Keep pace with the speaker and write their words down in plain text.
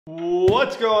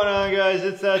What's going on, guys?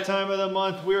 It's that time of the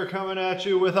month. We're coming at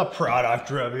you with a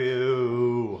product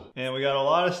review. And we got a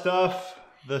lot of stuff.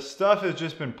 The stuff has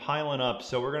just been piling up,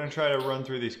 so we're gonna try to run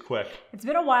through these quick. It's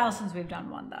been a while since we've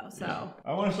done one though, so. Yeah.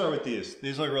 I wanna start with these.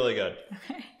 These look really good.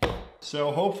 Okay.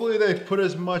 So hopefully they've put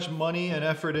as much money and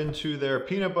effort into their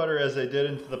peanut butter as they did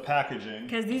into the packaging.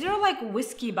 Because these are like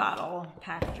whiskey bottle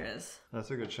packages.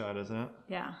 That's a good shot, isn't it?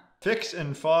 Yeah. Fix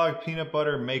and Fog Peanut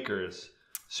Butter Makers.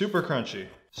 Super crunchy.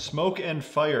 Smoke and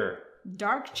Fire.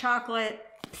 Dark chocolate,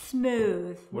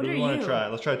 smooth. What do we want to try?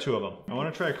 Let's try two of them. I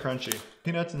want to try crunchy.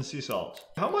 Peanuts and sea salt.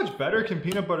 How much better can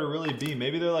peanut butter really be?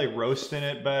 Maybe they're like roasting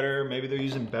it better. Maybe they're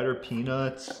using better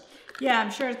peanuts. Yeah, I'm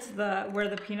sure it's where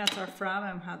the peanuts are from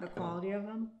and how the quality of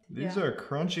them. These are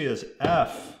crunchy as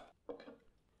F.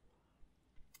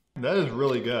 That is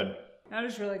really good. That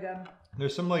is really good.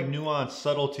 There's some like nuanced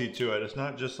subtlety to it. It's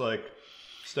not just like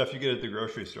stuff you get at the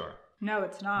grocery store. No,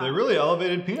 it's not. They really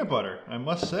elevated peanut butter, I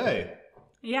must say.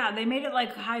 Yeah, they made it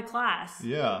like high class.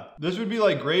 Yeah. This would be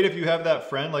like great if you have that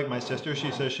friend, like my sister,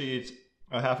 she says she eats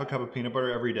a half a cup of peanut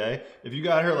butter every day. If you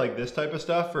got her like this type of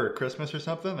stuff for Christmas or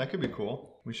something, that could be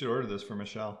cool. We should order this for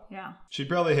Michelle. Yeah. She'd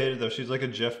probably hate it though. She's like a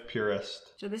Jif purist.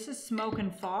 So this is Smoke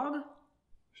and Fog?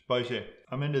 Spicy.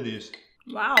 I'm into these.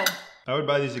 Wow. I would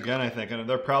buy these again, I think, and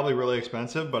they're probably really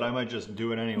expensive, but I might just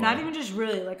do it anyway. Not even just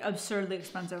really, like absurdly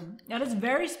expensive. That is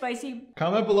very spicy.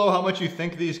 Comment below how much you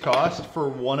think these cost for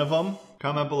one of them.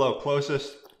 Comment below.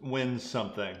 Closest wins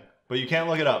something. But you can't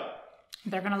look it up.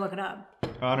 They're gonna look it up.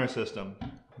 Honor system.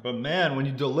 But man, when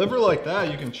you deliver like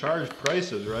that, you can charge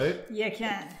prices, right? Yeah, you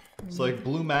can. It's like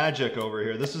blue magic over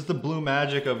here. This is the blue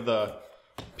magic of the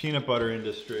peanut butter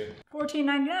industry. $14.99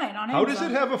 on Amazon. How does it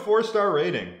have a 4-star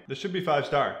rating? This should be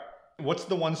 5-star. What's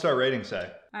the 1-star rating say?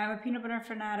 I'm a peanut butter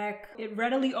fanatic. It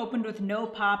readily opened with no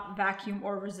pop, vacuum,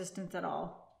 or resistance at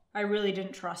all. I really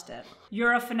didn't trust it.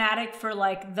 You're a fanatic for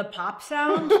like the pop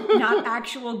sound, not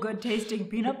actual good tasting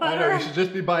peanut butter? I know, you should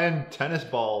just be buying tennis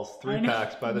balls,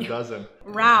 3-packs by the dozen.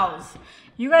 Rouse.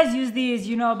 You guys use these,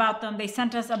 you know about them. They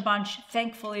sent us a bunch,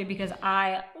 thankfully, because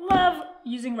I love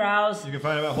using Rouse. You can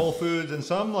find them at Whole Foods and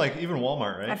some, like even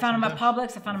Walmart, right? I found them at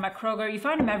Publix, I found them at Kroger. You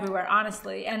find them everywhere,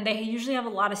 honestly. And they usually have a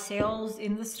lot of sales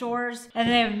in the stores. And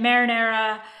they have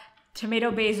marinara,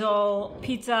 tomato basil,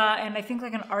 pizza, and I think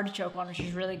like an artichoke one, which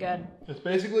is really good. It's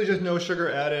basically just no sugar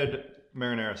added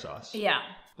marinara sauce. Yeah.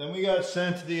 Then we got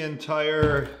sent the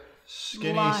entire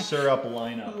skinny syrup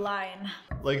lineup.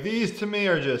 Like these to me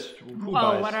are just, who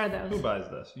buys? What are those? Who buys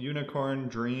this? Unicorn,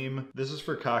 Dream. This is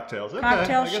for cocktails. Okay,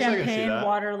 Cocktail, I guess I can see champagne, that.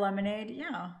 water, lemonade,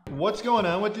 yeah. What's going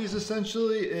on with these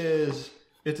essentially is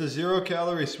it's a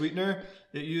 0-calorie sweetener.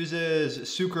 It uses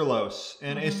sucralose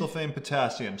and acesulfame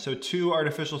potassium. So 2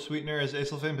 artificial sweeteners.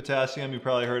 Acesulfame potassium you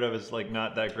probably heard of is like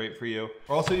not that great for you.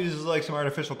 Also uses like some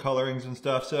artificial colorings and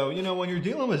stuff. So, you know, when you're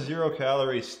dealing with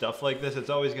 0-calorie stuff like this, it's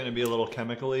always gonna be a little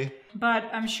chemically. But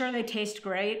I'm sure they taste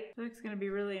great. It's gonna be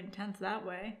really intense that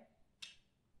way.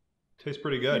 Tastes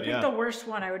pretty good, I think the worst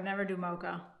one, I would never do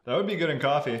mocha. That would be good in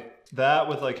coffee. That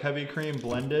with like heavy cream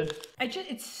blended.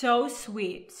 It's so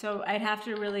sweet. So I'd have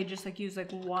to really just like use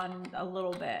like a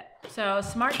little bit. So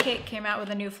Smart Cake came out with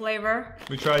a new flavor.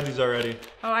 We tried these already.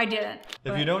 Oh, I didn't.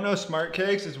 If you don't know Smart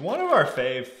Cakes, it's one of our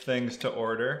fave things to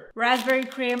order. Raspberry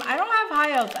cream. I don't have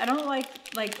high oats. I don't like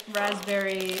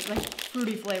raspberry, like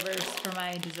fruity flavors for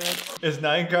my desserts. It's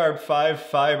 9 carb, 5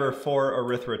 fiber, 4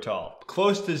 erythritol.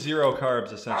 Close to 0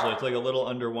 carbs essentially. It's like a little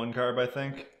under 1 carb, I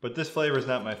think. But this flavor is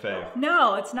not my fave.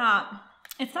 No, it's not.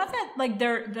 It's not that like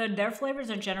their flavors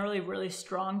are generally really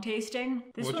strong tasting.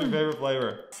 What's your favorite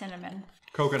flavor? Cinnamon.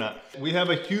 Coconut. We have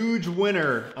a huge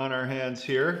winner on our hands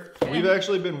here. We've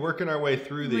actually been working our way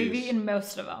through these. We've eaten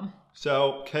most of them.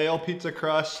 So kale pizza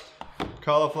crust,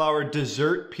 cauliflower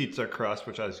dessert pizza crust,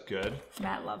 which is good.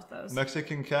 Matt loves those.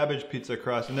 Mexican cabbage pizza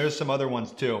crust, and there's some other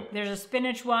ones too. There's a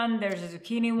spinach one, there's a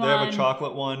zucchini one. They have a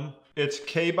chocolate one. It's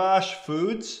Kibosh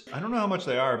Foods. I don't know how much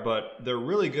they are, but they're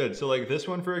really good. So like this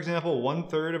one, for example,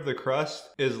 1/3 of the crust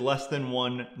is less than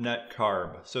 1 net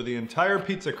carb. So the entire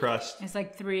pizza crust, it's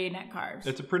like 3 net carbs.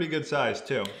 It's a pretty good size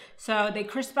too. So they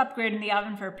crisp up great in the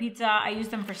oven for pizza. I use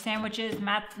them for sandwiches.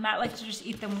 Matt likes to just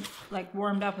eat them like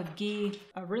warmed up with ghee.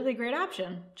 A really great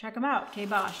option. Check them out,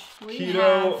 Kibosh.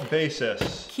 Keto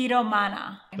Basis. Keto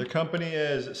Mana. The company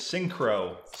is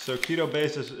Synchro. So Keto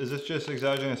Basis, is this just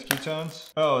exogenous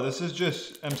ketones? Oh, this is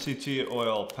just MCT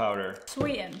oil powder.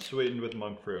 Sweetened. Sweetened with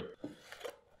monk fruit.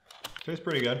 Tastes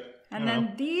pretty good. And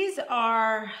then these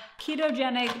are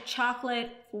ketogenic chocolate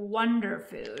wonder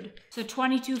food. So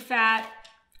 22 fat,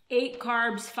 8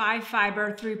 carbs, 5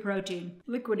 fiber, 3 protein.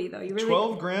 Liquidy though.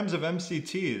 12 grams of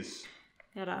MCTs.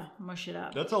 Gotta mush it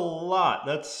up. That's a lot.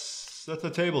 That's a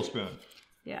tablespoon.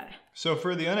 Yeah. So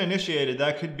for the uninitiated,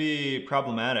 that could be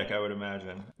problematic, I would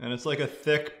imagine. And it's like a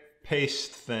thick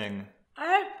paste thing.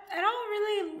 I don't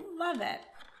really love it.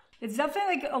 It's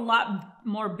definitely like a lot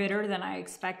more bitter than I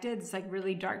expected. It's like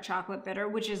really dark chocolate bitter,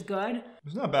 which is good.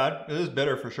 It's not bad. It is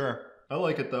bitter for sure. I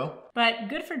like it though. But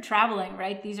good for traveling,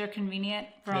 right? These are convenient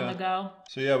for on the go.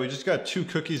 So yeah, we just got 2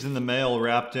 cookies in the mail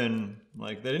wrapped in,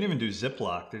 like, they didn't even do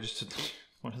Ziploc. They just,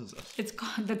 what is this? It's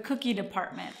called the cookie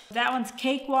department. That one's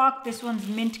Cakewalk. This one's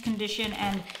mint condition.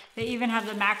 And they even have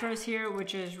the macros here,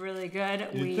 which is really good.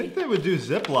 You'd think they would do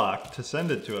Ziploc to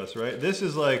send it to us, right? This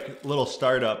is like a little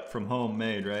startup from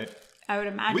homemade, right? I would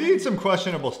imagine. We eat some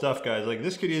questionable stuff, guys. Like,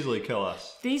 this could easily kill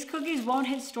us. These cookies won't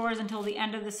hit stores until the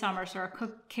end of the summer, so our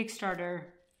Kickstarter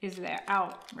is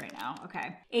out right now.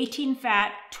 Okay. 18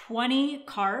 fat, 20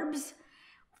 carbs,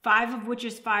 5 of which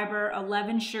is fiber,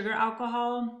 11 sugar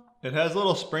alcohol. It has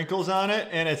little sprinkles on it,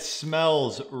 and it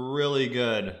smells really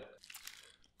good.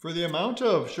 For the amount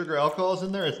of sugar alcohols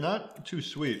in there, it's not too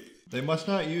sweet. They must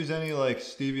not use any like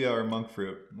stevia or monk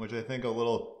fruit, which I think a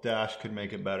little dash could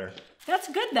make it better. That's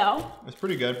good though. It's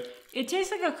pretty good. It tastes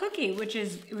like a cookie, which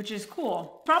is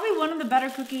cool. Probably one of the better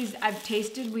cookies I've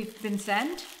tasted we've been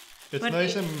sent. It's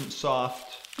nice and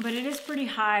soft. But it is pretty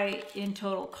high in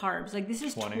total carbs. Like this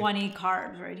is 20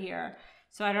 carbs right here.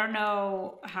 So I don't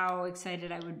know how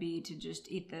excited I would be to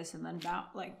just eat this and then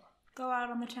go out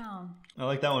on the town. I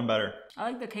like that one better. I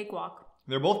like the Cakewalk.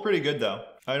 They're both pretty good though.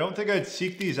 I don't think I'd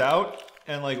seek these out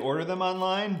and like order them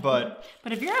online, but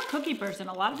if you're a cookie person,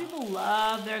 a lot of people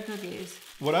love their cookies.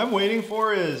 What I'm waiting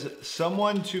for is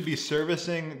someone to be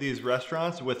servicing these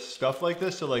restaurants with stuff like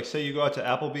this. So like say you go out to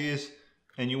Applebee's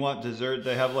and you want dessert,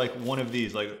 they have like one of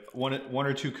these, like one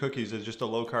or 2 cookies is just a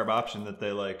low carb option that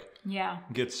they like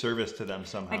get serviced to them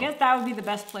somehow. I guess that would be the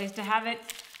best place to have it.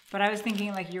 But I was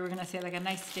thinking like you were gonna say like a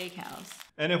nice steakhouse.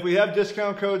 And if we have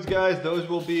discount codes, guys, those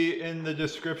will be in the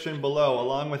description below,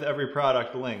 along with every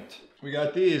product linked. We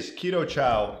got these Keto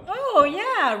Chow. Oh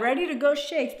yeah, ready to go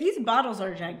shakes. These bottles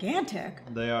are gigantic.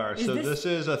 They are. So this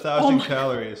is 1,000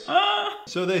 calories.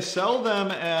 So they sell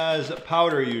them as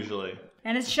powder usually.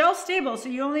 And it's shelf stable, so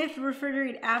you only have to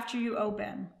refrigerate after you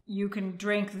open. You can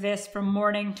drink this from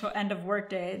morning to end of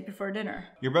workday before dinner.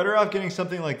 You're better off getting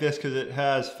something like this because it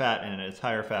has fat in it. It's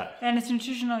higher fat. And it's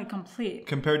nutritionally complete.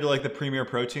 Compared to like the Premier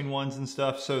Protein ones and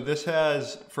stuff. So this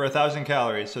has, for 1,000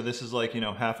 calories, so this is like, you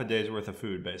know, half a day's worth of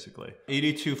food basically.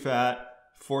 82 fat,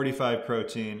 45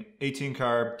 protein, 18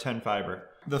 carb, 10 fiber.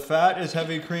 The fat is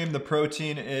heavy cream. The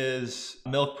protein is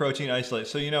milk protein isolate.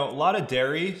 So, you know, a lot of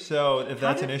dairy. So if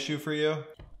that's an issue for you.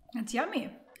 It's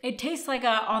yummy. It tastes like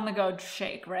a on-the-go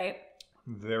shake, right?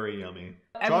 Very yummy.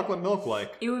 Chocolate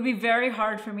milk-like. It would be very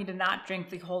hard for me to not drink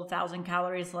the whole 1,000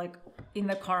 calories like in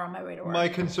the car on my way to work. My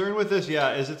concern with this,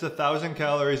 is it's 1,000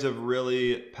 calories of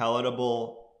really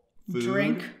palatable food.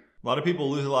 Drink. A lot of people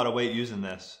lose a lot of weight using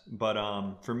this.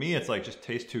 But for me, it's like just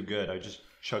tastes too good. I just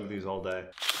chug these all day.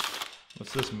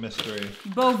 What's this mystery?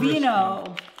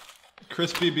 Bovino.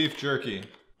 Crispy beef jerky.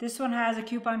 This one has a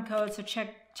coupon code, so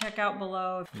check out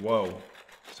below. Whoa.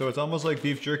 So it's almost like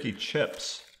beef jerky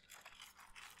chips.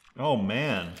 Oh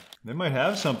man. They might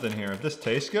have something here. If this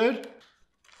tastes good.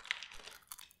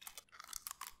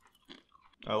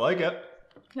 I like it.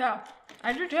 Yeah,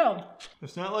 I do too.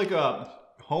 It's not like a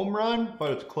home run,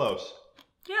 but it's close.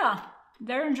 Yeah,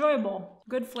 they're enjoyable.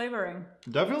 Good flavoring.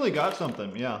 Definitely got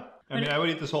something, yeah. I mean, I would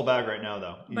eat this whole bag right now,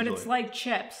 though. Easily. But it's like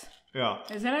chips. Yeah.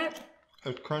 Isn't it?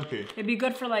 It's crunchy. It'd be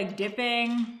good for like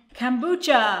dipping.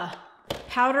 Kombucha.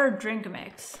 Powdered drink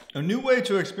mix. A new way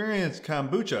to experience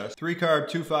kombucha. 3 carb,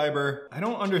 2 fiber. I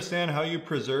don't understand how you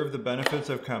preserve the benefits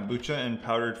of kombucha in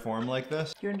powdered form like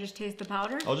this. You want to just taste the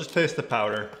powder? I'll just taste the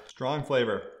powder. Strong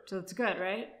flavor. So it's good,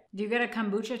 right? Do you get a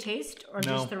kombucha taste or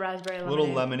just the raspberry lemonade? A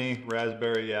little lemony,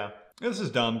 raspberry, yeah. This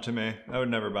is dumb to me. I would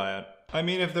never buy it. I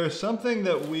mean, if there's something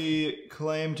that we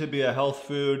claim to be a health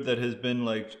food that has been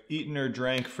like eaten or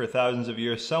drank for thousands of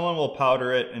years, someone will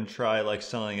powder it and try like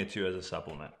selling it to you as a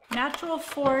supplement. Natural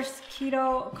Force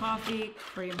Keto Coffee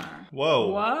Creamer. Whoa.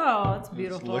 Whoa, that's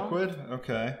beautiful. It's liquid?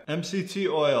 Okay. MCT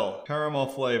oil, caramel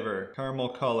flavor, caramel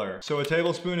color. So a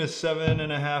tablespoon is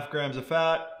 7.5 grams of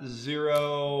fat,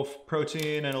 0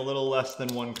 protein, and a little less than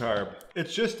 1 carb.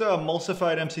 It's just a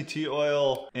emulsified MCT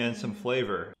oil and some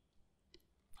flavor.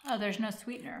 Oh, there's no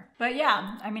sweetener. But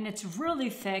yeah, I mean, it's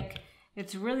really thick.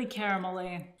 It's really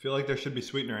caramelly. I feel like there should be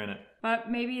sweetener in it.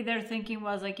 But maybe their thinking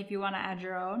was like, if you want to add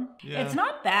your own. Yeah. It's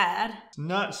not bad. It's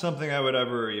not something I would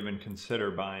ever even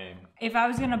consider buying. If I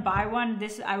was going to buy one,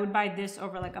 I would buy this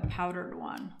over like a powdered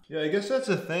one. Yeah, I guess that's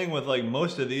the thing with like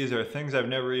most of these are things I've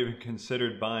never even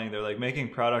considered buying. They're like making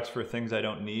products for things I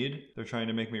don't need. They're trying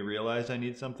to make me realize I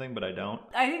need something, but I don't.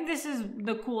 I think this is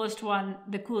the coolest one,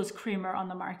 the coolest creamer on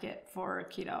the market for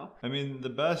keto. I mean, the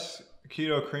best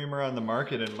keto creamer on the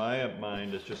market in my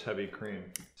mind is just heavy cream.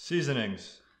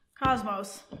 Seasonings.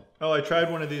 Cosmos. Oh, I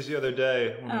tried one of these the other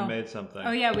day when we made something.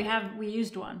 Oh yeah, we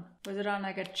used one. Was it on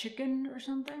like a chicken or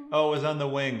something? Oh, it was on the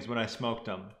wings when I smoked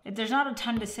them. There's not a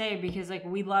ton to say because like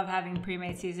we love having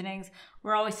pre-made seasonings.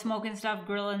 We're always smoking stuff,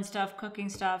 grilling stuff, cooking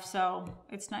stuff, so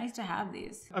it's nice to have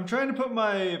these. I'm trying to put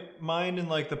my mind in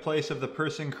like the place of the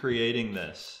person creating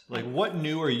this. Like what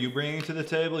new are you bringing to the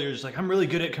table? You're just like, I'm really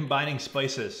good at combining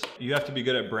spices. You have to be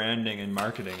good at branding and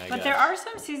marketing, I guess. But there are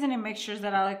some seasoning mixtures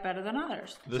that I like better than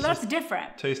others. So that's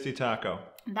different. Tasty taco.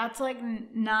 That's like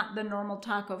not the normal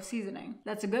taco seasoning.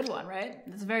 That's a good one, right?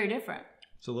 It's very different.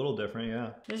 It's a little different,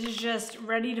 yeah. This is just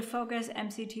ready to focus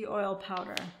MCT oil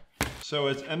powder. So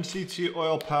it's MCT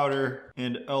oil powder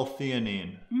and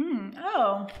L-theanine.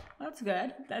 Oh, that's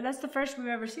good. That's the first we've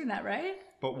ever seen that, right?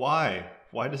 But why?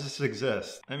 Why does this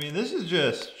exist? I mean, this is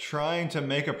just trying to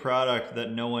make a product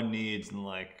that no one needs and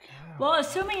like... Well,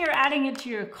 assuming you're adding it to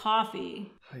your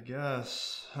coffee. I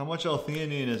guess. How much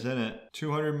L-theanine is in it?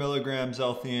 200 milligrams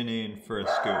L-theanine for a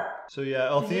scoop. So yeah,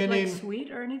 L-theanine... Is it like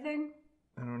sweet or anything?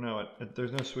 I don't know.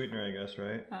 There's no sweetener, I guess,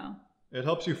 right? Oh. It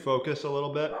helps you focus a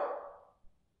little bit.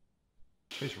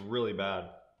 Tastes really bad.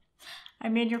 I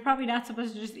mean, you're probably not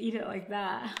supposed to just eat it like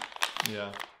that.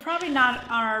 Yeah. Probably not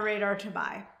on our radar to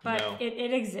buy, but No.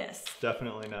 it exists.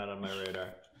 Definitely not on my radar.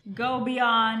 Go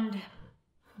beyond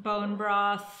bone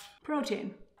broth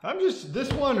protein.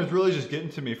 This one is really just getting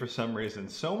to me for some reason.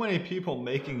 So many people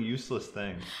making useless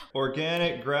things.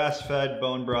 Organic, grass-fed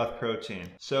bone broth protein.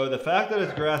 So the fact that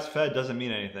it's grass-fed doesn't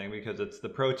mean anything because it's the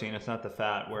protein, it's not the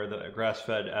fat where the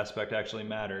grass-fed aspect actually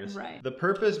matters. Right. The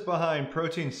purpose behind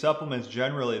protein supplements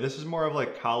generally, this is more of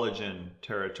like collagen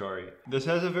territory. This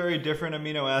has a very different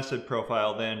amino acid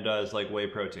profile than does like whey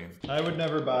protein. I would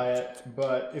never buy it,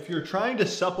 but if you're trying to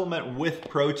supplement with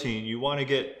protein, you want to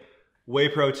get whey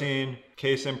protein,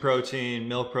 casein protein,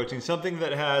 milk protein, something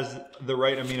that has the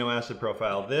right amino acid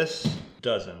profile. This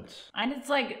doesn't. And it's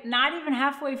like not even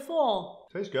halfway full.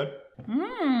 Tastes good.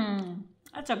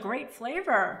 That's a great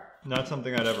flavor. Not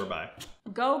something I'd ever buy.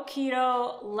 Go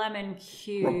keto lemon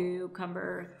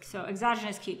cucumber. So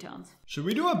exogenous ketones. Should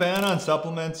we do a ban on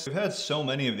supplements? We've had so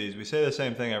many of these. We say the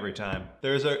same thing every time.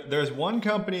 There's one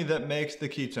company that makes the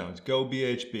ketones, Go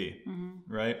BHB,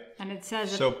 right? And it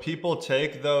says so people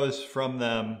take those from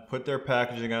them, put their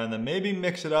packaging on them, maybe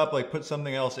mix it up, like put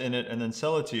something else in it and then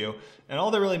sell it to you. And all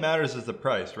that really matters is the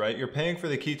price, right? You're paying for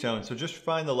the ketones, so just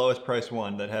find the lowest price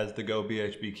one that has the Go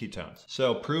BHB ketones.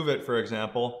 So Prove It, for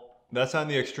example, that's on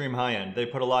the extreme high end. They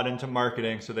put a lot into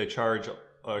marketing, so they charge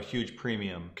a huge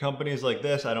premium. Companies like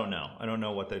this, I don't know. I don't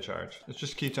know what they charge. It's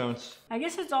just ketones. I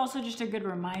guess it's also just a good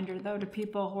reminder, though, to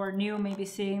people who are new, maybe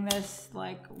seeing this,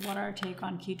 like what our take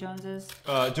on ketones is.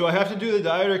 Do I have to do the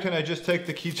diet or can I just take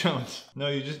the ketones? No,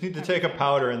 you just need to take a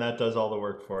powder and that does all the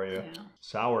work for you. Yeah.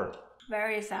 Sour.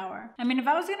 Very sour. I mean, if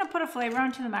I was going to put a flavor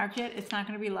onto the market, it's not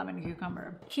going to be lemon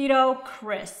cucumber. Keto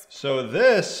Crisp. So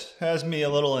this has me a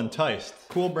little enticed.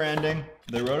 Cool branding.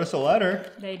 They wrote us a letter.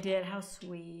 They did. How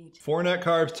sweet. 4 net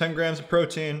carbs, 10 grams of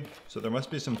protein. So there must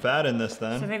be some fat in this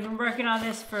then. So they've been working on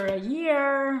this for a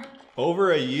year.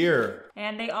 Over a year.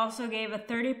 And they also gave a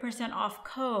 30% off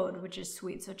code, which is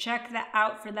sweet. So check that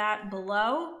out for that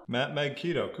below. Matt Meg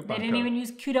Keto coupon They didn't even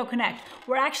use Keto Connect.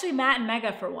 We're actually Matt and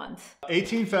Mega for once.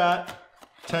 18 fat,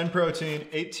 10 protein,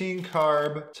 18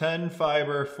 carb, 10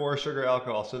 fiber, 4 sugar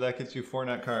alcohol. So that gets you 4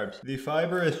 net carbs. The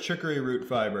fiber is chicory root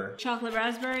fiber. Chocolate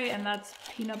raspberry, and that's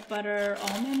peanut butter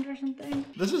almond or something.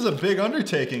 This is a big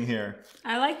undertaking here.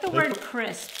 I like the word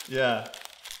crisp. Yeah.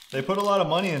 They put a lot of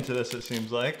money into this, it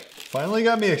seems like. Finally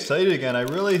got me excited again. I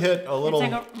really hit a little... It's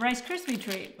like a Rice Krispie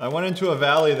treat. I went into a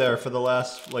valley there for the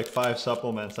last like 5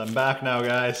 supplements. I'm back now,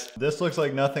 guys. This looks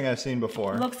like nothing I've seen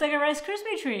before. Looks like a Rice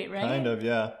Krispie treat, right? Kind of,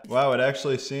 yeah. Wow, it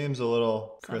actually seems a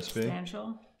little crispy.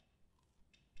 Substantial.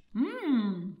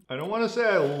 I don't want to say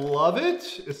I love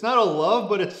it. It's not a love,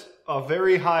 but it's a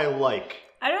very high like.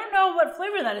 I don't know what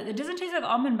flavor that is. It doesn't taste like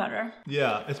almond butter.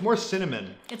 Yeah, it's more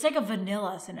cinnamon. It's like a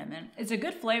vanilla cinnamon. It's a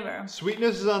good flavor.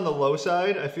 Sweetness is on the low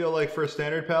side. I feel like for a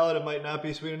standard palate, it might not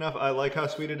be sweet enough. I like how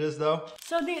sweet it is though.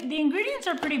 So the ingredients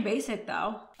are pretty basic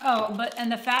though. Oh,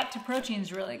 and the fat to protein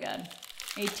is really good.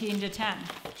 18 to 10.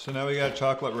 So now we got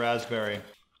chocolate raspberry.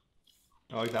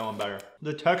 I like that one better.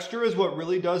 The texture is what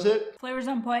really does it. Flavor's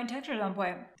on point, texture's on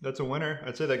point. That's a winner.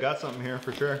 I'd say they got something here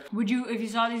for sure. Would you, if you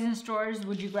saw these in stores,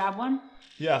 would you grab one?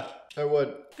 Yeah, I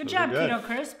would. Good job, Keto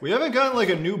Crisp. We haven't gotten like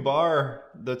a new bar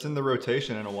that's in the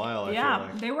rotation in a while, I feel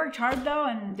like. They worked hard though,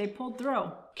 and they pulled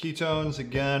through. Ketones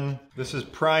again. This is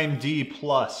Prime D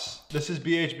Plus. This is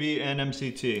BHB and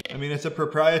MCT. I mean, it's a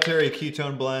proprietary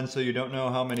ketone blend, so you don't know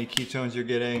how many ketones you're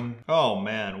getting. Oh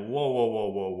man, whoa, whoa, whoa,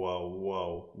 whoa, whoa,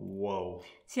 whoa, whoa.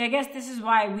 See, I guess this is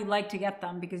why we like to get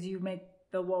them, because you make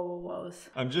the whoa, whoa, whoas.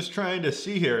 I'm just trying to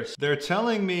see here. They're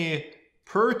telling me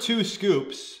per 2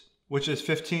 scoops, which is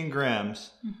 15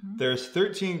 grams, there's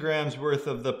 13 grams worth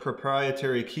of the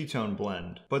proprietary ketone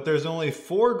blend. But there's only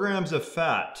 4 grams of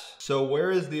fat. So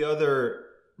where is the other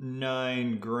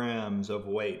 9 grams of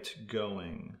weight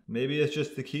going? Maybe it's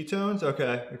just the ketones?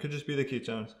 Okay, it could just be the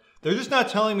ketones. They're just not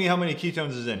telling me how many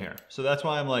ketones is in here. So that's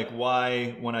why I'm like,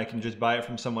 why, when I can just buy it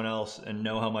from someone else and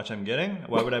know how much I'm getting,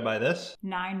 why would I buy this?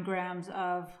 9 grams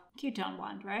of ketone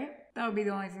blend, right? That would be the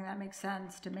only thing that makes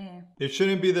sense to me. It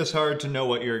shouldn't be this hard to know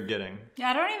what you're getting. Yeah,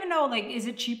 I don't even know, like, is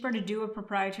it cheaper to do a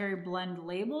proprietary blend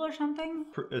label or something?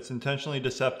 It's intentionally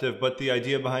deceptive, but the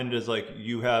idea behind it is like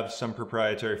you have some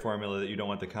proprietary formula that you don't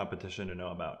want the competition to know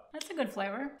about. That's a good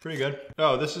flavor. Pretty good.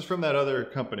 Oh, this is from that other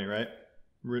company, right?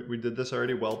 We did this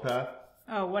already, WellPath.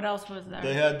 Oh, what else was there?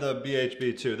 They had the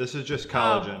BHB too. This is just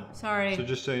collagen. Oh, sorry. So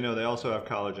just so you know, they also have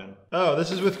collagen. Oh,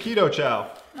 this is with Keto Chow.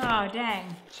 Oh,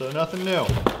 dang. So nothing new.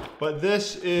 But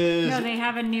this is... No, they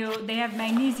have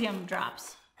magnesium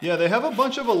drops. Yeah, they have a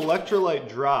bunch of electrolyte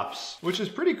drops, which is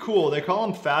pretty cool. They call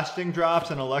them fasting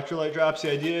drops and electrolyte drops.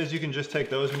 The idea is you can just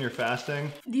take those when you're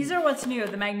fasting. These are what's new,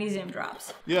 the magnesium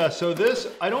drops. Yeah, so this,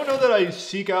 I don't know that I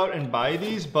seek out and buy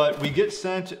these, but we've got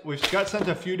sent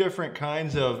a few different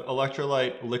kinds of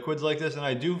electrolyte liquids like this, and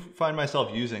I do find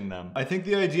myself using them. I think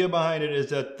the idea behind it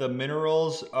is that the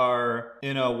minerals are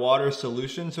in a water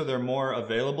solution, so they're more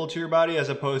available to your body as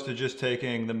opposed to just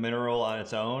taking the mineral on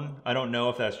its own. I don't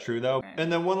know if that's true though.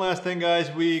 And then one last thing,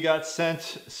 guys, we got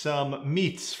sent some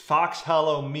meats, Fox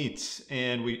Hollow meats,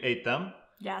 and we ate them.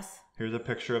 Yes. Here's a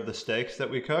picture of the steaks that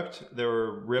we cooked. They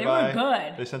were ribeye. They were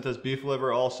good. They sent us beef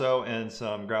liver also and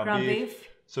some ground beef.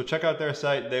 So check out their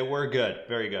site. They were good,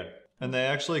 very good. And they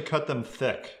actually cut them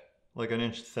thick, like 1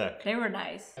 inch thick. They were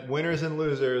nice. Winners and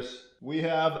losers. We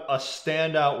have a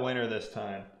standout winner this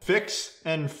time. Fix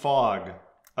and Fog.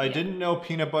 I didn't know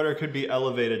peanut butter could be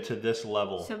elevated to this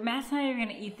level. So Matt's not even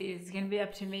gonna eat these. It's gonna be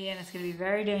up to me and it's gonna be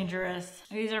very dangerous.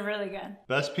 These are really good.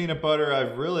 Best peanut butter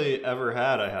I've really ever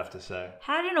had, I have to say.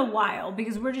 Had in a while,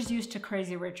 because we're just used to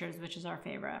Crazy Richards, which is our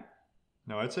favorite.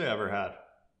 No, I'd say ever had.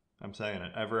 I'm saying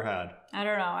it, ever had. I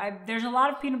don't know. There's a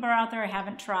lot of peanut butter out there I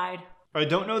haven't tried. I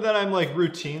don't know that I'm like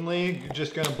routinely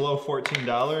just gonna blow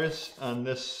 $14 on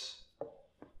this.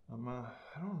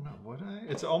 I don't know, would I?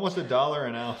 It's almost $1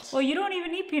 an ounce. Well, you don't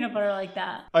even eat peanut butter like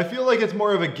that. I feel like it's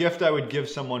more of a gift I would give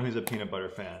someone who's a peanut butter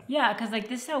fan. Yeah, because like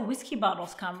this is how whiskey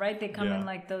bottles come, right? They come in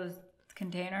like those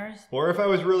containers. Or if I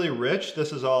was really rich,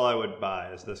 this is all I would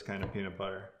buy, is this kind of peanut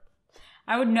butter.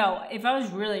 I would know. If I was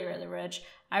really, really rich,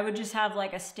 I would just have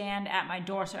like a stand at my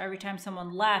door so every time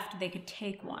someone left, they could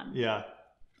take one. Yeah.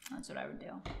 That's what I would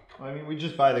do. Well, I mean, we'd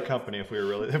just buy the company if we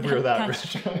were that rich.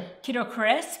 Keto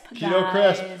Crisp. Keto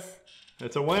Crisp.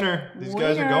 It's a winner. These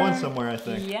guys are going somewhere, I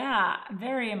think. Yeah,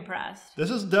 very impressed. This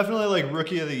is definitely like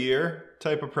Rookie of the Year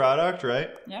type of product,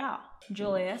 right? Yeah.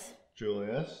 Julius.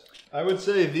 I would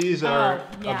say these are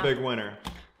a big winner.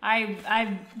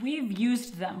 We've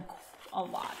used them a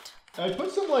lot. I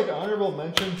put some like honorable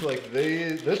mentions, like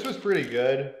this was pretty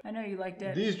good. I know you liked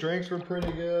it. These drinks were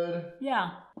pretty good. Yeah.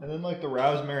 And then like the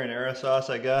Rouse marinara sauce,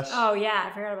 I guess. Oh yeah,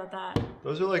 I forgot about that.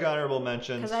 Those are like honorable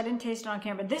mentions. Because I didn't taste it on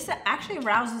camera. This actually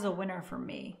Rouse is a winner for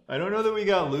me. I don't know that we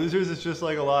got losers. It's just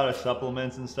like a lot of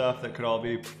supplements and stuff that could all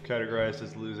be categorized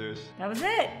as losers. That was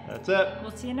it. That's it.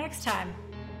 We'll see you next time.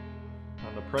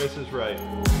 On The Price is Right.